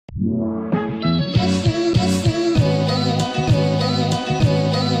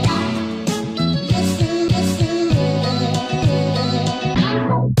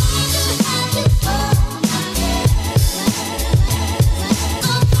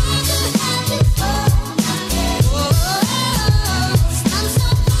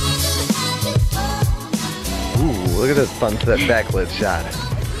Look at this sunset backlit shot.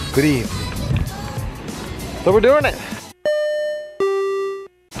 Good evening. So we're doing it.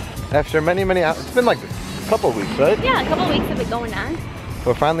 After many hours, it's been like a couple of weeks, right? Yeah, a couple of weeks of it going on.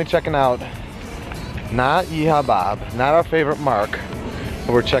 We're finally checking out, not Yeehaw Bob, not our favorite Mark,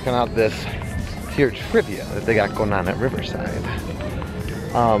 but we're checking out this here trivia that they got going on at Riverside.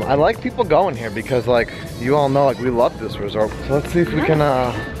 I like people going here because, like, you all know, like, we love this resort. So let's see if we can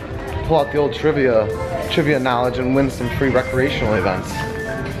pull out the old trivia knowledge and win some free recreational events.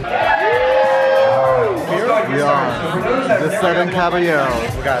 We are the Seven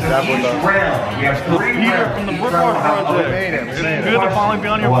Caballeros. We got that with us. We have three Peter from the Brookhart project. We made it. It's good to finally be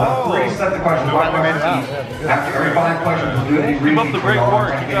on your ball. Reset the question. After every 5 questions, we'll do a Keep up the great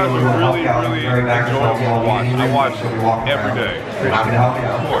work. You guys are really enjoyable to watch. I watch it every day. I'm going to help you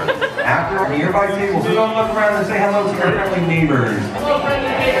out. After a nearby table, so don't look around and say hello to your friendly neighbors.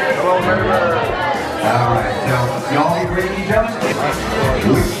 Hello, neighbors. Alright, so y'all be great each other?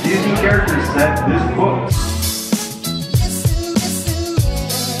 Which Disney character said this book?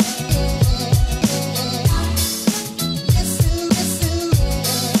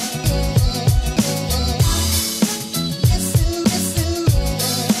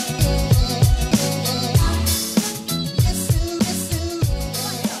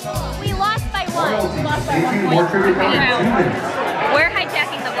 We lost by 1. We lost by 1 More point. trivia coming in 2 minutes. We're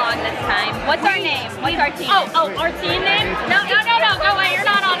hijacking the vlog this time. What's our name? What's our team? Oh, our team name? No, go away. You're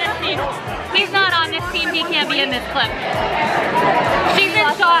not on this team. He's not on this team. He can't be in this clip. She's in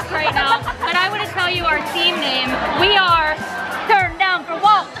shock right now. But I want to tell you our team name. We are Turned Down for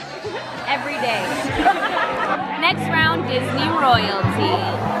Walt. Every day. Next round, Disney royalty.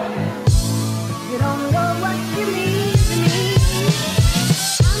 You don't know what you mean to me. I'm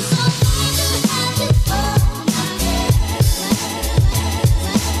so glad to have you for my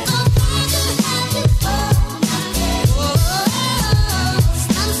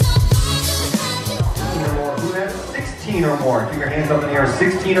Who had 16 or more? Keep your hands up in the air.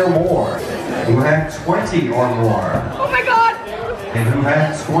 16 or more. Who had 20 or more? Oh my God! And who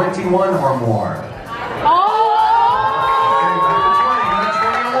had 21 or more? Oh!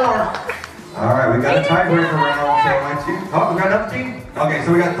 Alright, we got a tiebreaker round. So I two. Oh, we got another team? Okay,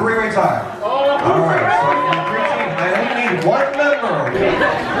 so we got 3-way tie. Alright, so we got 3 teams. I only need 1 member.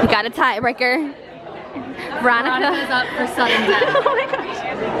 We got a tiebreaker. Veronica is up for sudden death. Oh my gosh.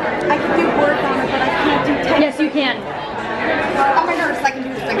 I can do work on it, but I can't do text. Yes, you can. I'm a nurse, I can do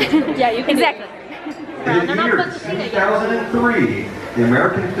this. Yeah, you can. Exactly. In the year 2003, the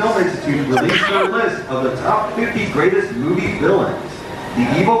American Film Institute released their list of the top 50 greatest movie villains.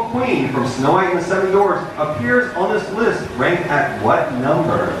 The evil queen from Snow White and the Seven Dwarfs appears on this list, ranked at what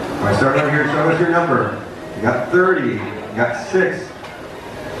number? When I start over here, start with your number. You got 30, you got 6,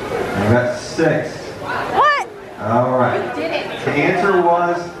 you got 6. What? Alright. Did it. The answer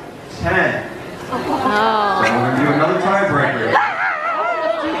was 10. So Oh. we're going to do another tiebreaker.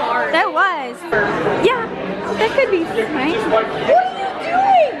 That was. Yeah, that could be nice. What are you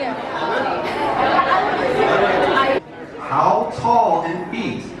doing? How tall in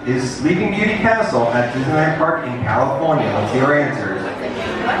feet is Sleeping Beauty Castle at Disneyland Park in California? Let's see our answers.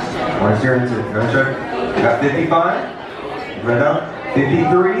 What's your answer? You want to check? You got 55? You read down?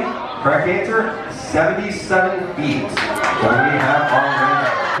 53? Correct answer? 77 feet. So we have our winner.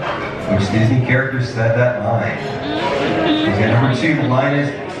 Which Disney character said that line? And number 2, the line is,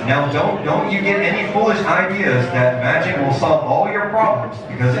 now don't you get any foolish ideas that magic will solve all your problems,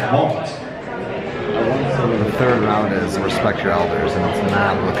 because it won't. So the third round is respect your elders, and it's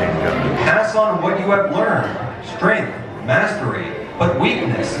not looking good. Pass on what you have learned. Strength, mastery, but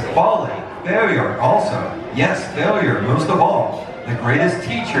weakness, folly, failure also. Yes, failure most of all. The greatest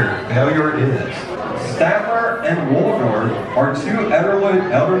teacher failure is. Statler and Waldorf are 2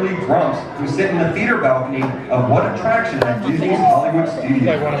 elderly drunks who sit in the theater balcony of what attraction at Disney's Hollywood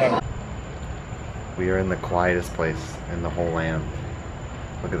Studios? We are in the quietest place in the whole land.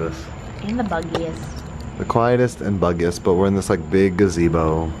 Look at this. And the buggiest. The quietest and buggiest, but we're in this like big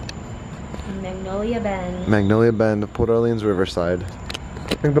gazebo. Magnolia Bend. Magnolia Bend, Port Orleans, Riverside.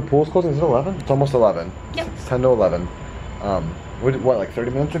 I think the pool's closing. Is it 11? It's almost 11. Yep. It's 10 to 11. What, like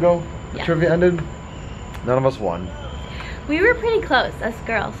 30 minutes ago? The Yeah. trivia ended? None of us won. We were pretty close, us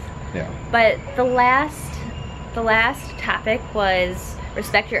girls. Yeah. But the last topic was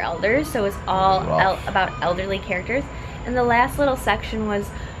respect your elders, so it was all about elderly characters. And the last little section was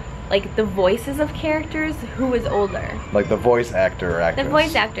like the voices of characters, who was older. Like the voice actor or actress. The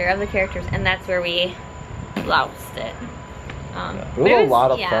voice actor of the characters, and that's where we lost it. It was a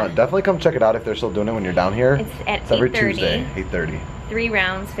lot of fun. Definitely come check it out if they're still doing it when you're down here. It's at It's every 8:30. Tuesday, 8:30. 3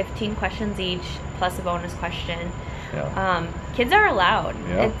 rounds, 15 questions each, plus a bonus question. Yeah. Kids are allowed.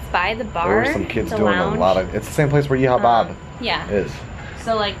 Yeah. It's by the bar. There were some kids the doing lounge. a lot of. It's the same place where Yeehaw Bob Yeah. is.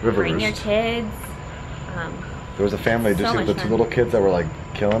 So like River bring your Roost. kids. There was a family. Did you So see much the 2 fun. little kids that were like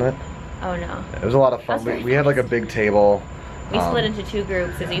killing it? Oh no. It was a lot of fun. That's very We had like a big table. We split into 2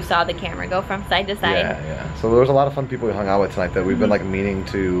 groups as you saw the camera go from side to side. Yeah. So there was a lot of fun people we hung out with tonight that we've been like meaning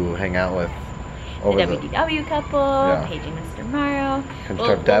to hang out with over The WDW Couple, Paige and Mr. Morrow.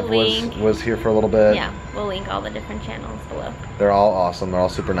 Dev was here for a little bit. Yeah, we'll link all the different channels below. They're all awesome. They're all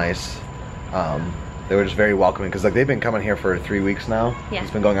super nice. They were just very welcoming because like they've been coming here for 3 weeks now. Yeah.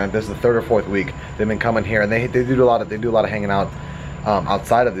 It's been going on. This is the 3rd or 4th week. They've been coming here and they do a lot of hanging out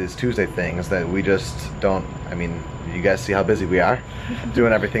outside of these Tuesday things that we just don't. I mean, you guys see how busy we are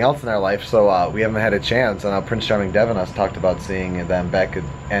doing everything else in our life, so we haven't had a chance. And Prince Charming Dev and us talked about seeing them back at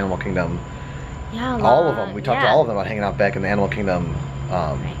Animal Kingdom. Yeah, All of them. We talked to all of them about hanging out back in the Animal Kingdom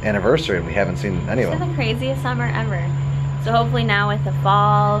anniversary, and we haven't seen any of It's them. been the craziest summer ever. So hopefully now with the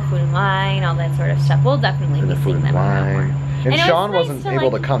fall, food and wine, all that sort of stuff, we'll definitely be seeing them around more. And it Sean was nice wasn't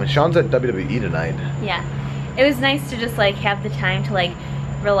able to come. And Sean's at WWE tonight. Yeah. It was nice to just like have the time to like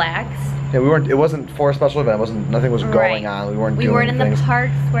relax. Yeah, we weren't. It wasn't for a special event. Nothing was going on. We weren't. We doing weren't in things. the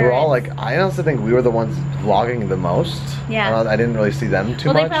parks where We were all like. I honestly think we were the ones vlogging the most. Yeah. I didn't really see them too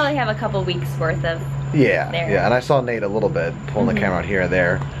much. Well, they probably have a couple weeks worth of. Yeah. there. Yeah. And I saw Nate a little bit pulling the camera out here and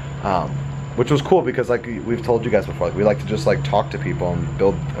there, which was cool because like we've told you guys before, like, we like to just like talk to people and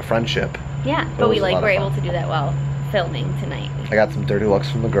build a friendship. Yeah, So but it we was a like lot were of able fun. to do that while filming tonight. I got some dirty looks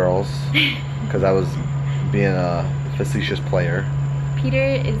from the girls because I was being a facetious player. Peter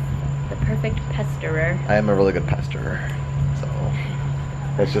is the perfect pesterer. I am a really good pesterer, so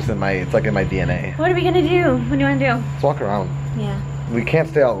it's just in my. It's like in my DNA. What are we gonna do? What do you want to do? Let's walk around. Yeah. We can't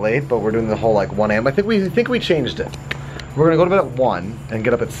stay out late, but we're doing the whole like 1 a.m. I think we changed it. We're gonna go to bed at 1 and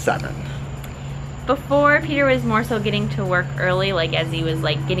get up at 7. Before, Peter was more so getting to work early, like as he was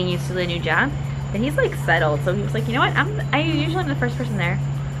like getting used to the new job. But he's like settled, so he was like, you know what? I usually am the first person there.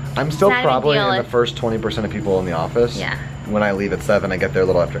 I'm still It's not a big probably deal in the if- first 20% of people in the office. Yeah. When I leave at 7, I get there a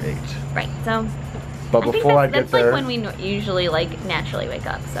little after 8. Right. So. But before I get that's there, like when we usually like naturally wake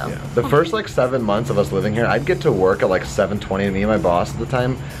up. So. yeah, the first like 7 months of us living here, I'd get to work at like 7:20, and me and my boss at the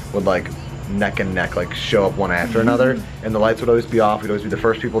time would like neck and neck like show up one after another, and the lights would always be off. We'd always be the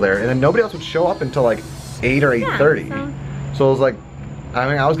first people there, and then nobody else would show up until like 8 or 8:30. So it was like, I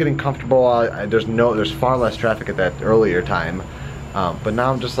mean, I was getting comfortable. There's far less traffic at that earlier time. But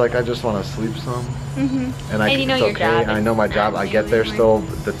now I'm just like, I just want to sleep some. And And you know it's your okay. job And I know is my job. not I get there nearly still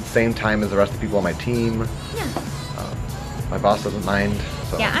the same time as the rest of the people on my team. Yeah. My boss doesn't mind.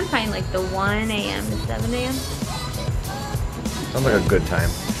 So Yeah, I'm fine. Like the 1 a.m. to 7 a.m. sounds like a good time.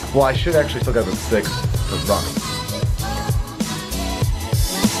 Well, I should actually still get up at 6 to run.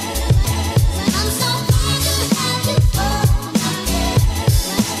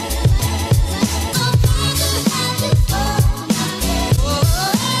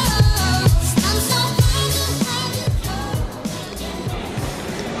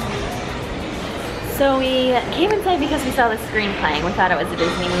 So we came inside because we saw the screen playing. We thought it was a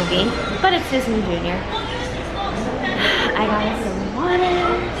Disney movie, but it's Disney Junior. I got us some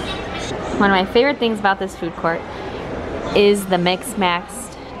water. One of my favorite things about this food court is the mixed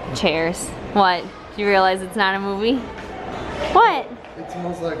maxed chairs. What? Do you realize it's not a movie? What? It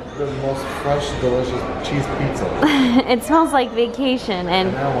smells like the most fresh, delicious cheese pizza. It smells like vacation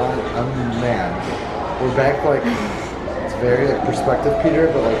and You know what? I'm mad. We're back like, it's very like perspective, Peter,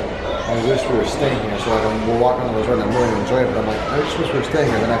 but like, I wish we were staying here. So like, we're walking on the road and I'm really enjoying it, but I'm like, I just wish we were staying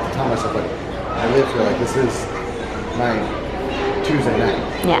here. Then I have to tell myself like, I live here, like this is my Tuesday night.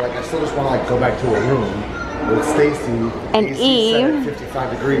 Yeah. So, like I still just want to like go back to a room with Stacy And AC set Eve. at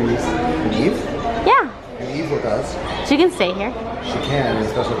 55 degrees. And Eve? yeah, And Eve with us. she can stay here. She can, in a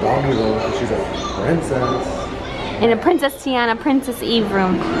special doggy room because she's a princess. In a Princess Tiana, Princess Eve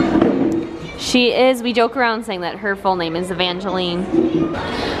room. She is, we joke around saying that her full name is Evangeline.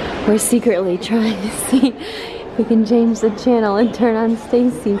 We're secretly trying to see if we can change the channel and turn on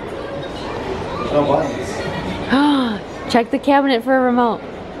Stacy. No buttons. Check the cabinet for a remote.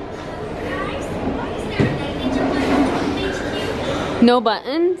 No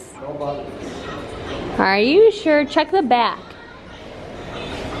buttons? No buttons. Are you sure? Check the back.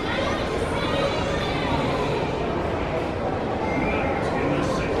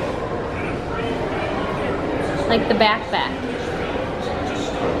 Like the back.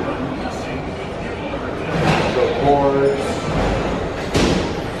 The boards.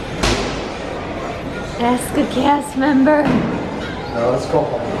 Ask a cast member. No, let's go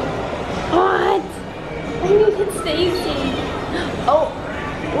home. What? I needed Stacy. Oh.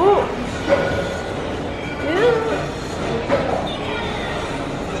 Ooh. Ew.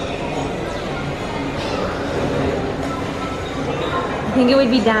 think it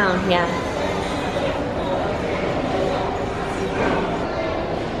would be down, yeah.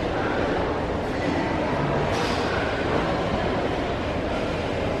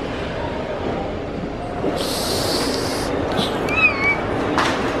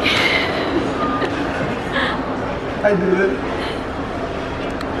 I did it.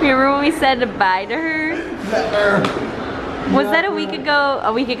 Remember when we said bye to her? Was that a week ago?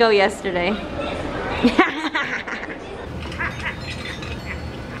 A week ago yesterday.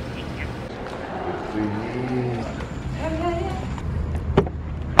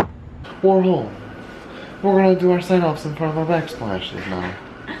 We're home. We're gonna do our sign-offs in front of our backsplashes now.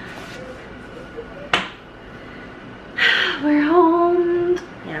 We're home.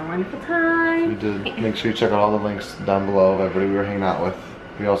 Had a wonderful time. We did. Make sure you check out all the links down below of everybody we were hanging out with.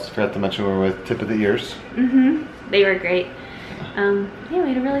 We also forgot to mention we were with Tip of the Ears. They were great. Yeah, we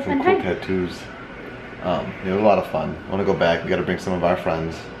had a really fun Cool time. tattoos. It was a lot of fun. I want to go back. We got to bring some of our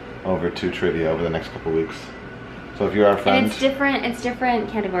friends over to trivia over the next couple weeks. So if you're our friend, And it's different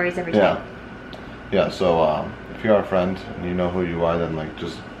categories every time. Yeah. So if you're our friend and you know who you are, then like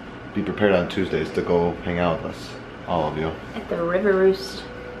just be prepared on Tuesdays to go hang out with us, all of you. At the River Roost.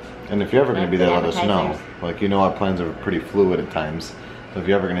 And if you're ever going to be there, let us know. Appetizers. Like, you know, our plans are pretty fluid at times. So if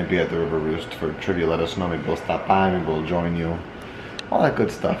you're ever going to be at the River Roost for trivia, let us know. Maybe we'll stop by, maybe we'll join you. All that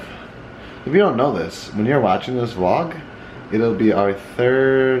good stuff. If you don't know this, when you're watching this vlog, it'll be our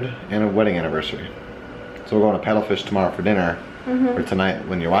 3rd wedding anniversary. So we're going to Paddlefish tomorrow for dinner, or tonight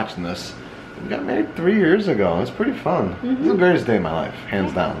when you're watching this. We got married 3 years ago. It's pretty fun. It's the greatest day of my life,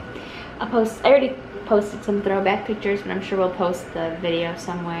 hands down. I already posted some throwback pictures, but I'm sure we'll post the video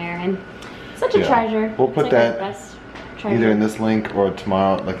somewhere. And such a treasure. We'll put it's like that our best treasure. either in this link or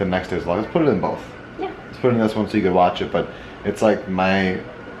tomorrow, like the next day's vlog. Let's put it in both. Yeah. Let's put it in this one so you can watch it, but it's like I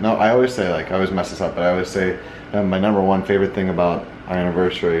always say, like, I always mess this up, but I always say my #1 favorite thing about our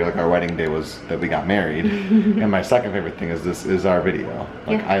anniversary, like our wedding day, was that we got married. And my second favorite thing is our video.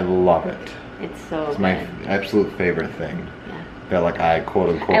 Like, I love it. It's so It's my absolute favorite thing. Yeah. That like I quote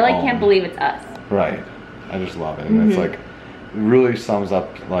unquote I own. can't believe it's us. Right. I just love it. And it's like, it really sums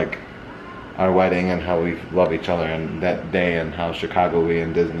up like our wedding and how we love each other and that day and how Chicago-y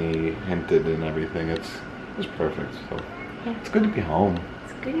and Disney hinted and everything. It's perfect. So it's good to be home.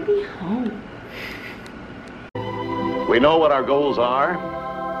 It's good to be home. We know what our goals are.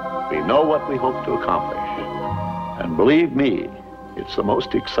 We know what we hope to accomplish. And believe me, it's the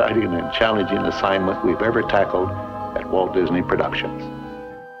most exciting and challenging assignment we've ever tackled at Walt Disney Productions.